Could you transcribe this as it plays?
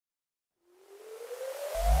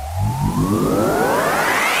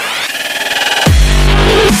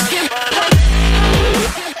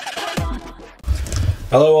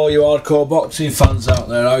Hello all you hardcore boxing fans out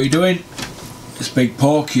there, how are you doing? It's Big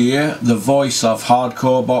Porky here, the voice of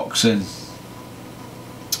hardcore boxing.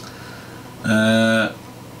 Well,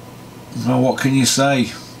 what can you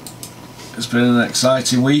say? It's been an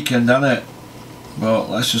exciting weekend, hasn't it? But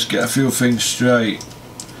let's just get a few things straight.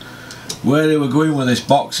 Where are we going with this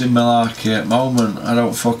boxing malarkey at the moment? I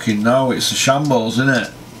don't fucking know. It's a shambles, isn't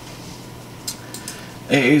it?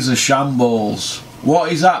 It is a shambles.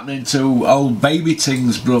 What is happening to old baby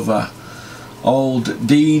Ting's brother? Old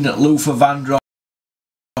Dean Luther Vandross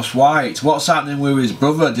White. What's happening with his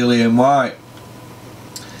brother, Dillian Whyte?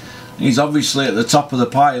 He's obviously at the top of the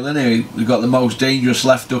pile, isn't he? We've got the most dangerous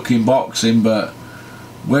left hook in boxing, but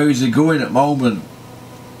where is he going at the moment?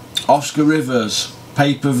 Oscar Rivers,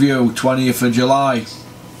 pay-per-view, 20th of July.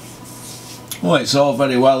 Well, it's all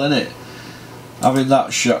very well, isn't it? Having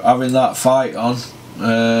that fight on.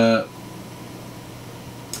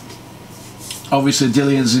 Obviously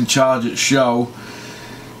Dillian's in charge at show.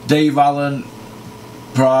 Dave Allen,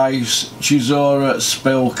 Price, Chisora,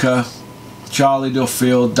 Spilker, Charlie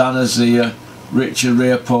Duffield, Dan Azia, Richard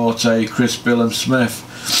Riaporte, Chris Billham Smith.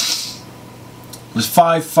 There's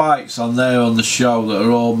 5 fights on there on the show that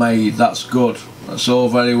are all made. That's good. That's all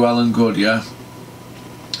very well and good, yeah.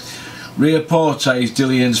 Riaporte is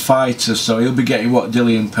Dillian's fighter, so he'll be getting what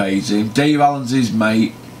Dillian pays him. Dave Allen's his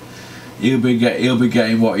mate. He'll be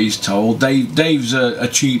getting what he's told. Dave's a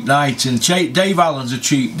cheap knight, and Dave Allen's a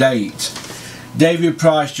cheap date. David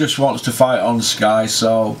Price just wants to fight on Sky,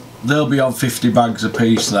 so they'll be on 50 bags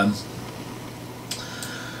apiece then.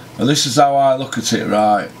 But this is how I look at it,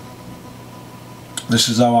 right? This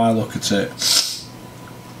is how I look at it.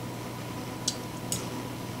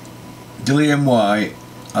 Dillian Whyte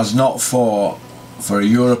has not fought for a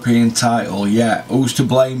European title yet. Who's to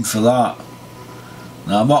blame for that?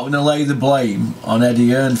 Now, I'm not going to lay the blame on Eddie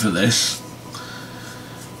Hearn for this,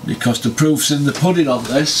 because the proof's in the pudding on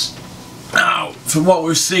this. Now, from what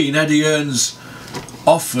we've seen, Eddie Hearn's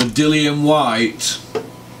offered Dillian Whyte,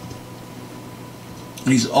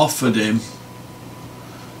 he's offered him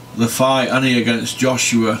the fight, against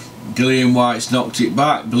Joshua. Dillian Whyte's knocked it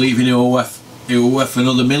back, believing he will worth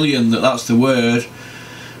another million, that's the word.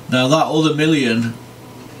 Now, that other million,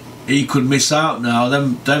 he could miss out now.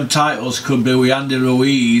 Them titles could be with Andy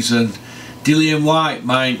Ruiz, and Dillian Whyte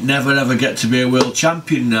might never ever get to be a world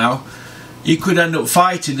champion now. He could end up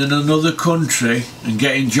fighting in another country and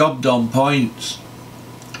getting jobbed on points.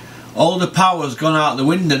 All the power's gone out the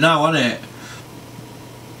window now, hasn't it?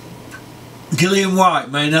 Dillian Whyte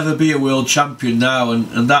may never be a world champion now,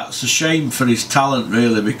 and that's a shame for his talent,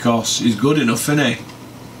 really, because he's good enough, isn't he?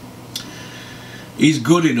 He's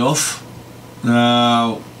good enough.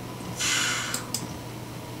 Now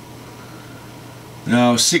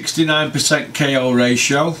 69% KO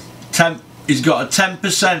ratio. He's got a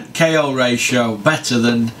 10% KO ratio, better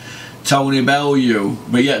than Tony Bellew,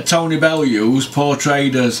 but yet Tony Bellew's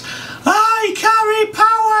portrayed as, I carry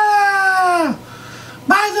power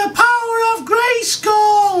by the power of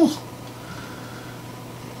Grayskull.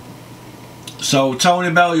 So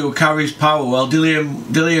Tony Bellew carries power, well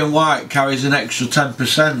Dillian Whyte carries an extra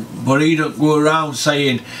 10%, but he don't go around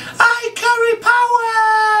saying, I carry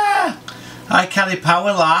power! I carry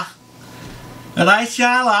power, la. And I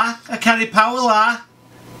shall, la. I carry power, la.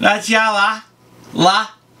 That's ya, la. La.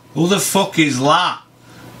 Who the fuck is la?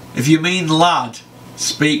 If you mean lad,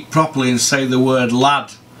 speak properly and say the word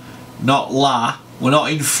lad, not la. We're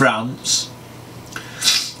not in France.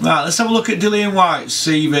 Right, let's have a look at Dillian Whyte's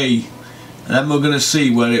CV, and then we're going to see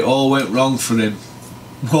where it all went wrong for him.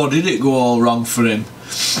 Or did it go all wrong for him?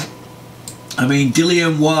 I mean,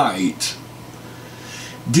 Dillian Whyte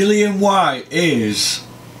is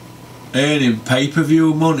earning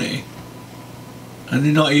pay-per-view money, and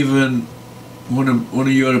he's not even won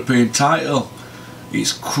a European title.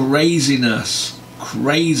 It's craziness.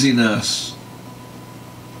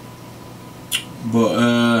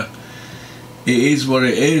 But it is what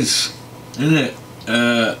it is, isn't it?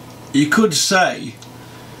 You could say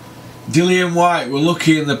Dillian Whyte were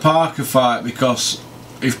lucky in the Parker fight, because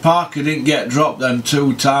if Parker didn't get dropped them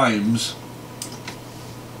 2 times,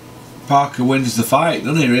 Parker wins the fight,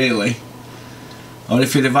 doesn't he, really? Or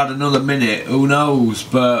if he'd have had another minute, who knows?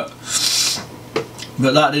 But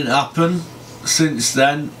that didn't happen. Since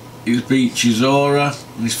then, he's beat Chisora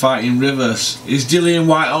and he's fighting Rivers. Is Dillian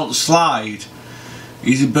Whyte on slide?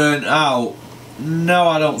 Is he burnt out? No,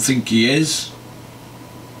 I don't think he is.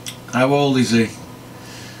 How old is he?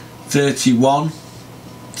 31.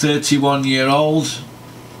 31-year-old.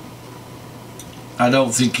 I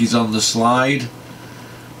don't think he's on the slide,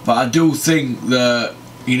 but I do think that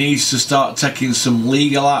he needs to start taking some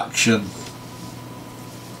legal action.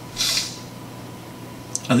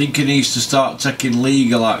 I think he needs to start taking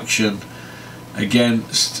legal action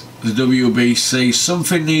against the WBC.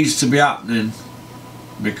 Something needs to be happening,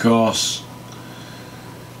 because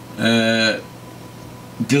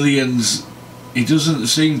Dillian's, he doesn't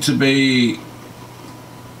seem to be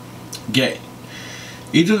getting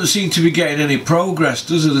any progress,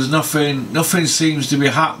 does it? There's nothing seems to be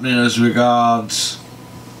happening as regards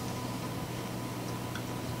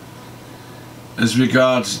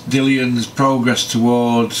Dillian's progress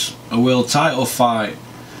towards a world title fight.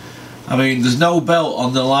 I mean, there's no belt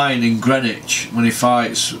on the line in Greenwich when he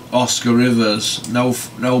fights Oscar Rivers. No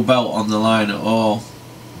belt on the line at all.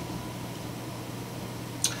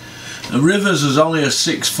 And Rivers is only a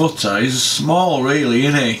 6-footer. He's small, really,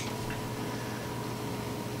 isn't he?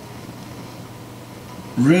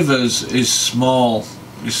 Rivers is small.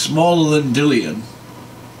 He's smaller than Dillian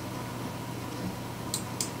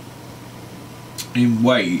in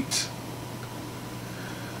weight.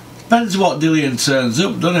 Depends what Dillian turns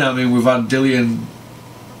up, doesn't it? I mean, we've had Dillian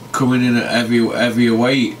coming in at heavier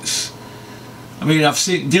weights. I mean, I've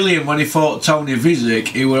seen Dillian when he fought Tony Visick,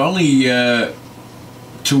 he were only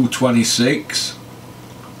 226.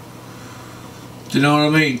 Do you know what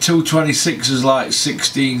I mean? 226 is like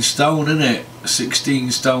 16 stone, isn't it?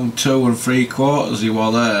 16 stone 2 3/4 he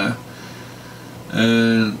was there.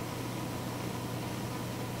 And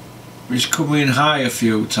he's come in high a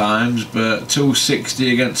few times, but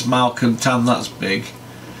 260 against Malcolm Tan, that's big.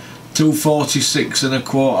 246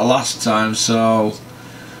 1/4 last time, so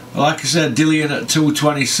like I said, Dillian at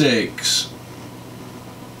 226,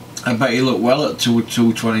 I bet he looked well at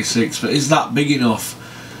 226, but is that big enough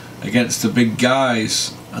against the big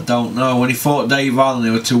guys? I don't know. When he fought Dave Allen, they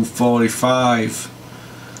were 245.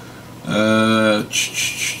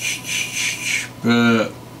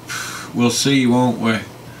 But we'll see, won't we?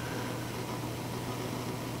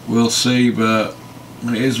 We'll see, but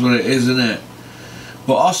it is what it is, isn't it?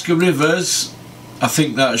 But Oscar Rivers, I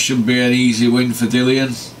think that should be an easy win for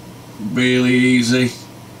Dillian. Really easy.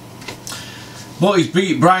 But he's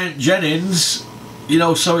beat Bryant Jennings, you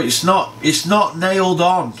know, so it's not nailed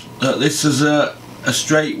on that this is a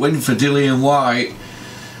straight win for Dillian Whyte.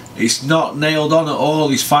 It's not nailed on at all.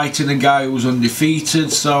 He's fighting a guy who's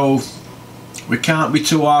undefeated, so we can't be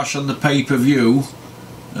too harsh on the pay-per-view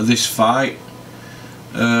of this fight.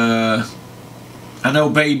 I know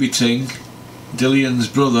Baby Ting, Dillian's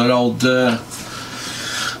brother, old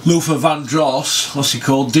Luther Vandross, what's he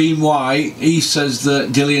called, Dean White, he says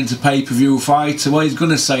that Dillian's a pay-per-view fighter. Well, he's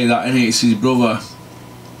going to say that, innit? It's his brother.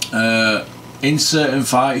 In certain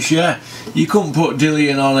fights, yeah, you couldn't put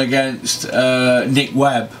Dillian on against Nick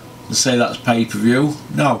Webb and say that's pay-per-view.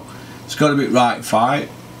 No, it's got to be right fight.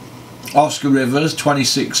 Oscar Rivers,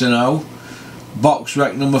 26-0, box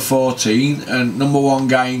rec number 14, and #1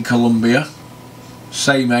 guy in Colombia.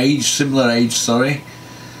 Same age, similar age, sorry.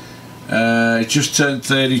 Just turned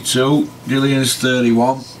 32. Dillian's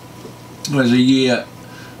 31. There's a year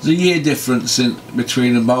difference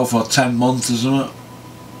between them both, or 10 months or something.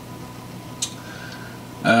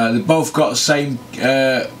 They both got the same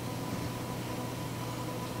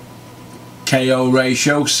KO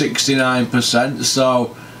ratio, 69%.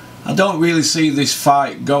 So I don't really see this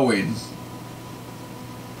fight going.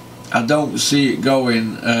 I don't see it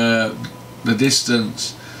going the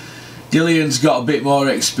distance. Dillian's got a bit more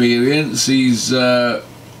experience. He's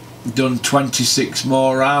done 26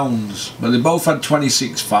 more rounds, but they both had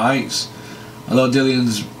 26 fights, although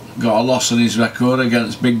Dillian's got a loss on his record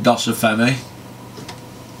against Big Dosafemi.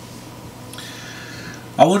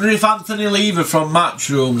 I wonder if Anthony Lever from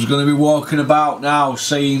Matchroom's going to be walking about now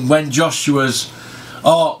saying when Joshua's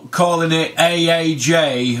calling it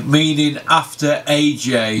AAJ, meaning after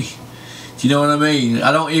AJ. Do you know what I mean?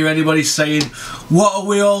 I don't hear anybody saying, what are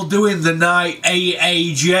we all doing the night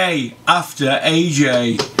AAJ after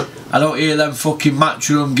AJ? I don't hear them fucking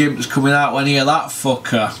Matchroom gimps coming out when I hear that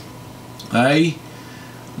fucker. Hey?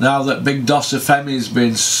 Now that Big Dosafemi's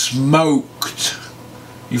been smoked.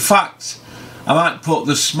 In fact, I might put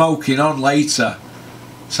the smoking on later.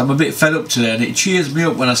 So I'm a bit fed up today, and it cheers me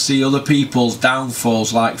up when I see other people's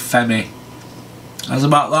downfalls like Femi. How's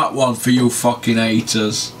about that one for you fucking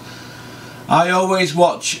haters? I always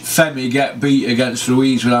watch Femi get beat against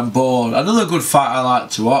Ruiz when I'm bored. Another good fight I like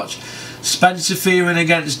to watch, Spencer Fearing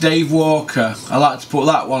against Dave Walker. I like to put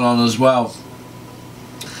that one on as well.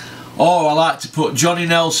 Or I like to put Johnny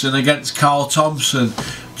Nelson against Carl Thompson,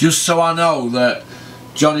 just so I know that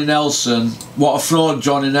Johnny Nelson, what a fraud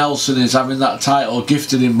Johnny Nelson is, having that title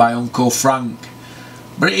gifted him by Uncle Frank.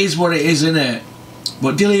 But it is what it is, innit?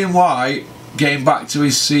 But Dillian Whyte, getting back to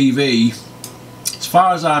his CV, as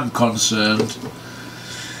far as I'm concerned,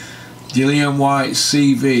 Dillian Whyte's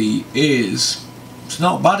CV is, it's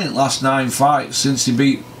not bad in the last 9 fights since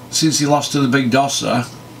he lost to the big dosser.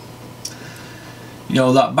 You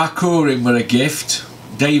know, that Bakurin were a gift.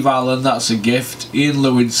 Dave Allen, that's a gift. Ian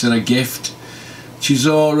Lewinson, a gift.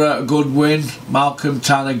 Chisora, a good win. Malcolm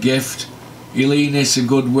Tan, a gift. Elinis, a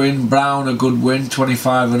good win. Brown, a good win.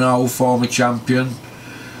 25-0, former champion.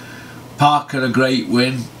 Parker, a great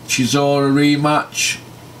win. Chisora rematch.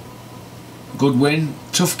 Good win.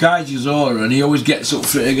 Tough guy, Chisora, and he always gets up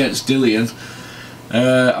for it against Dillian.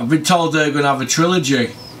 I've been told they're going to have a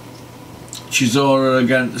trilogy. Chisora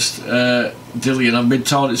against Dillian. I've been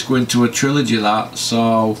told it's going to a trilogy, that,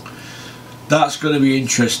 so that's going to be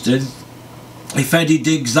interesting. If Eddie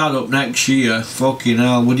digs that up next year, fucking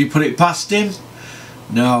hell, would you put it past him?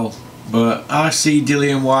 No, but I see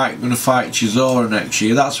Dillian Whyte going to fight Chisora next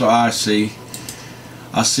year. That's what I see.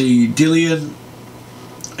 I see Dillian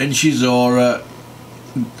and Chisora,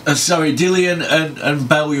 sorry, Dillian and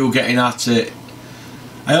Bellew getting at it.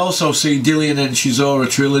 I also see Dillian and Chisora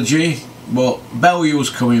trilogy, but Bellew's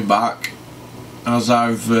coming back, as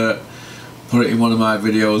I've put it in one of my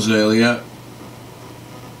videos earlier.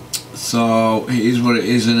 So it is what it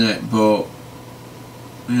is, isn't it? But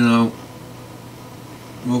you know,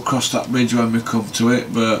 we'll cross that bridge when we come to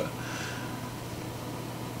it. But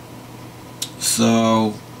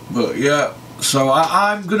so, but yeah. So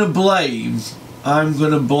I'm gonna blame. I'm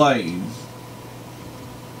gonna blame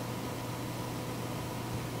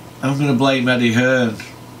Eddie Hearn.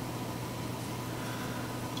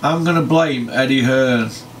 I'm going to blame Eddie Hearn.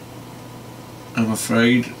 I'm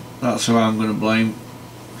afraid that's who I'm going to blame.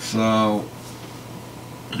 So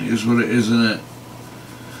it is what it is, isn't it?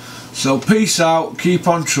 So peace out, keep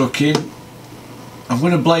on trucking. I'm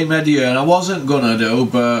going to blame Eddie Hearn. I wasn't going to do,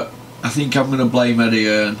 but I think I'm going to blame Eddie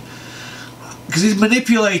Hearn, because he's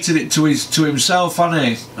manipulated it to himself,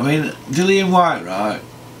 hasn't he? I mean, Dillian Whyte, right?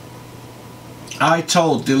 I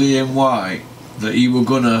told Dillian Whyte that he were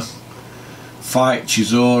going to fight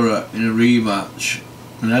Chisora in a rematch,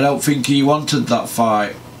 and I don't think he wanted that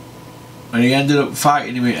fight, and he ended up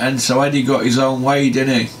fighting him, and so Eddie got his own way,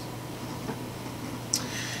 didn't he?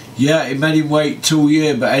 Yeah, he made him wait 2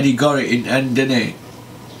 years, but Eddie got it in the end, didn't he?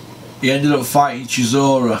 He ended up fighting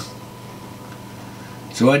Chisora,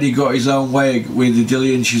 so Eddie got his own way with the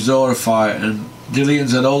Dillian Chisora fight, and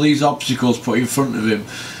Dillian's had all these obstacles put in front of him,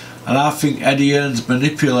 and I think Eddie Hearn's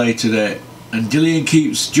manipulated it. And Dillian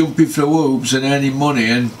keeps jumping through hoops and earning money,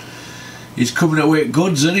 and he's coming away with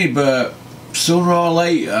goods, isn't he? But sooner or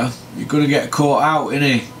later, you're going to get caught out, isn't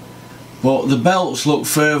he? But the belts look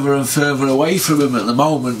further and further away from him at the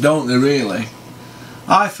moment, don't they, really?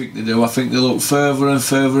 I think they do. I think they look further and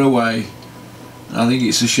further away. And I think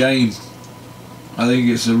it's a shame. I think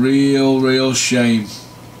it's a real shame.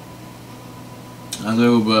 I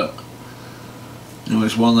do, but you know,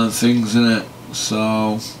 it's one of them things, isn't it?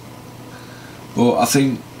 So, but I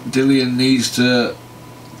think Dillian needs to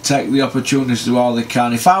take the opportunities to all they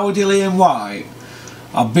can. If I were Dillian Whyte,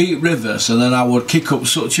 I'd beat Rivers, and then I would kick up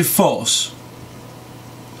such a fuss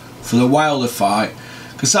for the Wilder fight,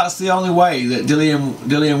 because that's the only way that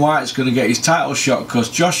Dillian Whyte's going to get his title shot, because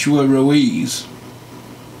Joshua Ruiz,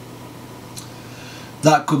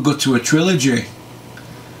 that could go to a trilogy.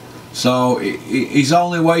 So his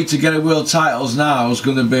only way to get a world titles now is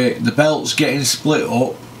going to be the belts getting split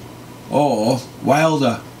up, or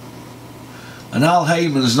Wilder. And Al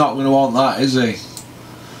Heyman's not going to want that, is he?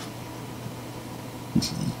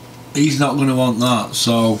 He's not going to want that.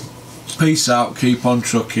 So peace out, keep on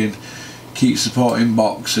trucking, keep supporting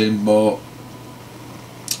boxing. But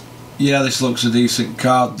yeah, this looks a decent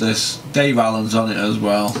card. This Dave Allen's on it as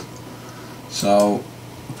well, so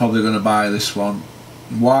I'm probably going to buy this one.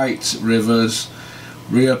 White, Rivers,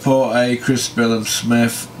 Riaporte, Chris Billum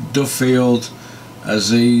Smith, Duffield,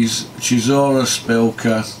 Aziz, Chisora,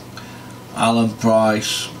 Spilker, Alan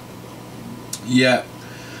Price. Yeah,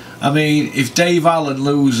 I mean, if Dave Allen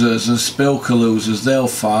loses and Spilker loses, they'll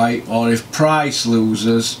fight. Or if Price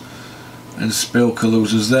loses and Spilker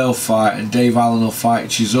loses, they'll fight, and Dave Allen will fight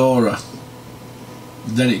Chisora.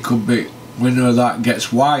 Then it could be winner of that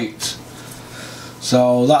gets White.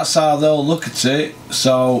 So that's how they'll look at it.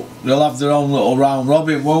 So they'll have their own little round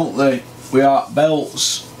robin, won't they? We are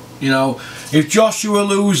belts. You know, if Joshua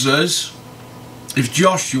loses,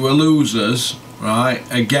 right,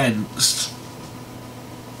 against,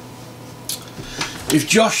 if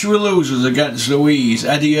Joshua loses against Ruiz,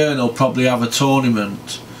 Eddie Hearn will probably have a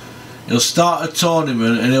tournament. He'll start a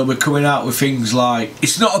tournament and he'll be coming out with things like,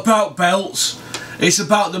 it's not about belts, It's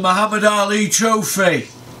about the Muhammad Ali trophy.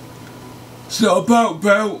 It's not about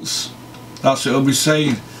belts. That's what he'll be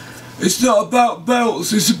saying. It's not about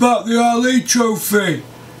belts, it's about the Ali trophy.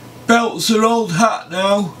 Belts are old hat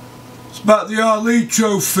now. It's about the Ali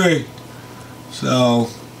trophy. So,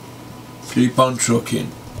 keep on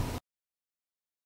trucking.